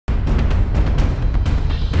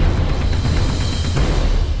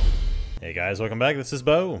guys, welcome back. This is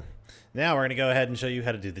Bo. Now we're gonna go ahead and show you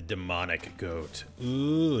how to do the demonic goat.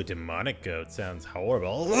 Ooh, demonic goat sounds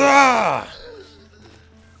horrible. Ah!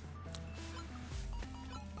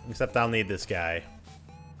 Except I'll need this guy.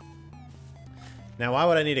 Now, why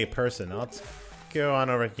would I need a person? Let's go on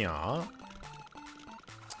over here.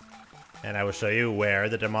 And I will show you where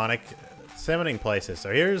the demonic summoning place is.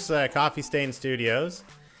 So here's Coffee Stain Studios.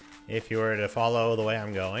 If you were to follow the way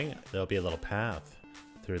I'm going, there'll be a little path.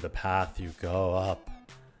 Through the path you go up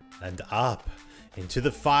and up into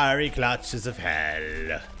the fiery clutches of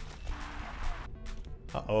hell.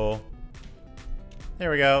 Uh-oh.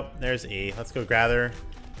 There we go. There's E. Let's go gather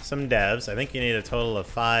some devs. I think you need a total of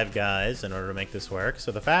 5 guys in order to make this work.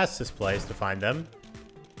 So the fastest place to find them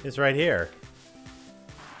is right here.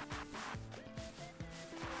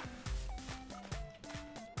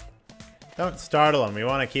 Don't startle them. We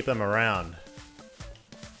want to keep them around.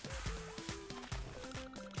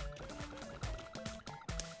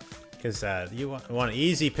 Because you want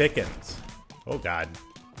easy pickings. Oh, God.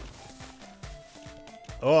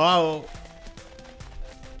 Oh.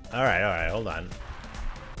 All right, hold on.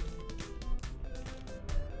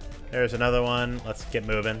 There's another one. Let's get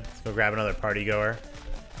moving. Let's go grab another party goer.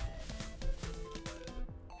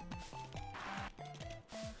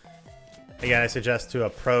 Again, I suggest to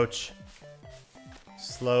approach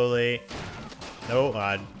slowly. Oh,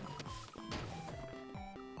 God.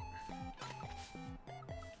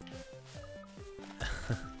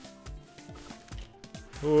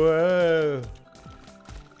 Whoa.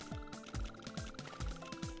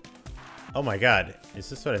 Oh my God.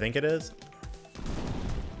 Is this what I think it is?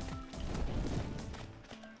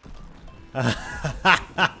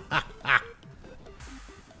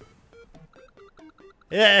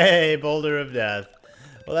 Yay! Boulder of Death.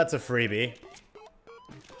 Well, that's a freebie.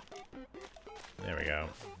 There we go.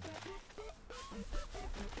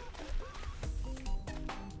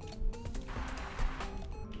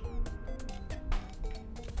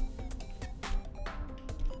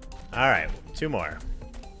 All right, 2 more.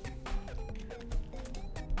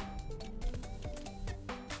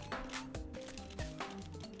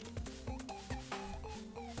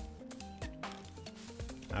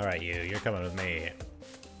 All right, you're coming with me.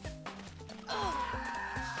 Oh,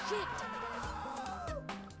 shit.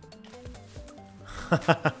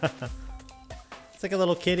 It's like a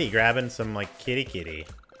little kitty grabbing some like kitty.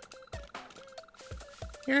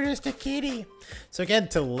 You're just a kitty. So again,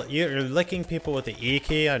 you're licking people with the E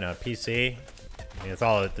key on a PC. I mean, that's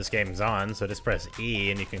all that this game's on. So just press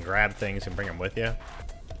E and you can grab things and bring them with you.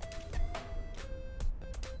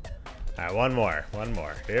 All right, one more.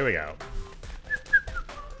 Here we go.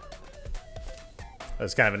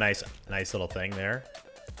 That's kind of a nice little thing there.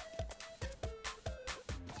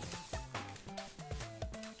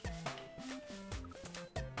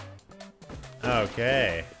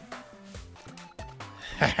 Okay.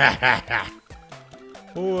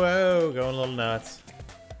 Whoa, going a little nuts.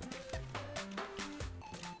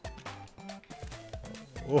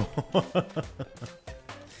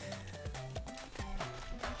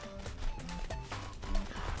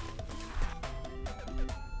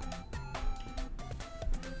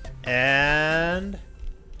 And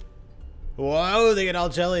whoa, they get all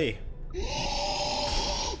jelly.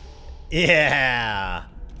 Yeah.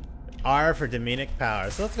 R for demonic power.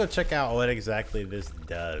 So let's go check out what exactly this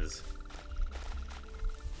does.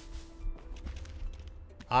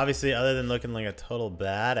 Obviously, other than looking like a total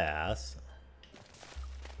badass.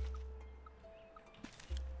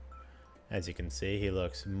 As you can see, he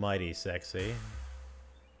looks mighty sexy.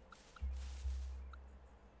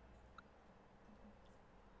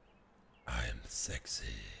 I'm sexy.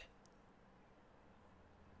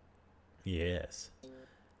 Yes.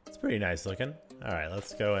 It's pretty nice looking. Alright,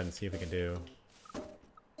 let's go and see if we can do...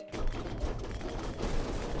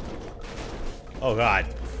 Oh, God.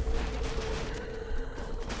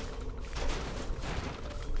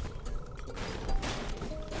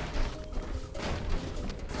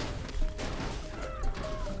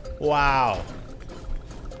 Wow.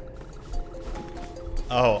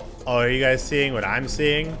 Oh, are you guys seeing what I'm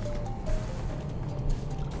seeing?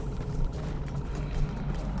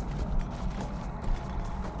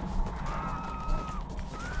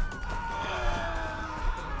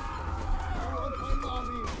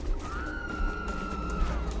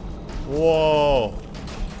 Whoa.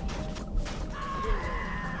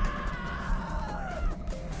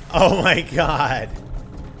 Oh my God.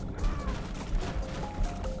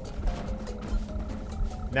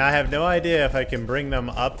 Now I have no idea if I can bring them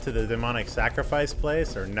up to the demonic sacrifice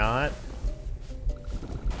place or not.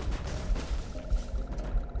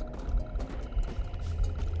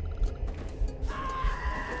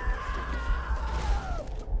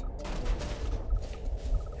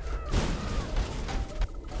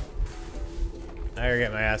 gotta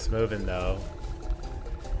get my ass moving, though.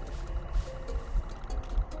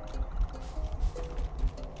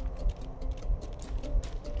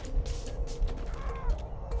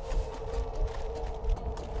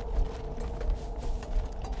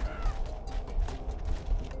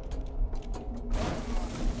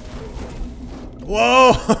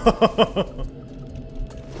 Whoa!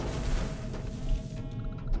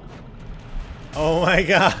 Oh my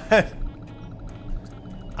god.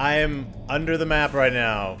 I am under the map right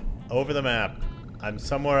now. Over the map. I'm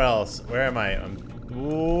somewhere else. Where am I?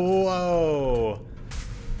 Whoa.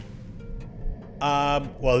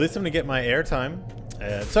 Well, at least I'm gonna get my airtime.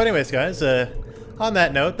 So anyways, guys, on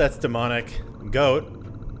that note, that's Demonic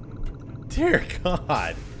Goat. Dear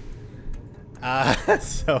God.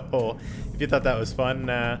 So, if you thought that was fun,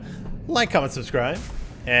 like, comment, subscribe,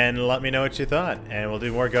 and let me know what you thought. And we'll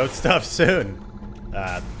do more goat stuff soon.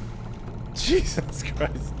 Jesus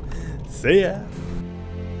Christ. See ya.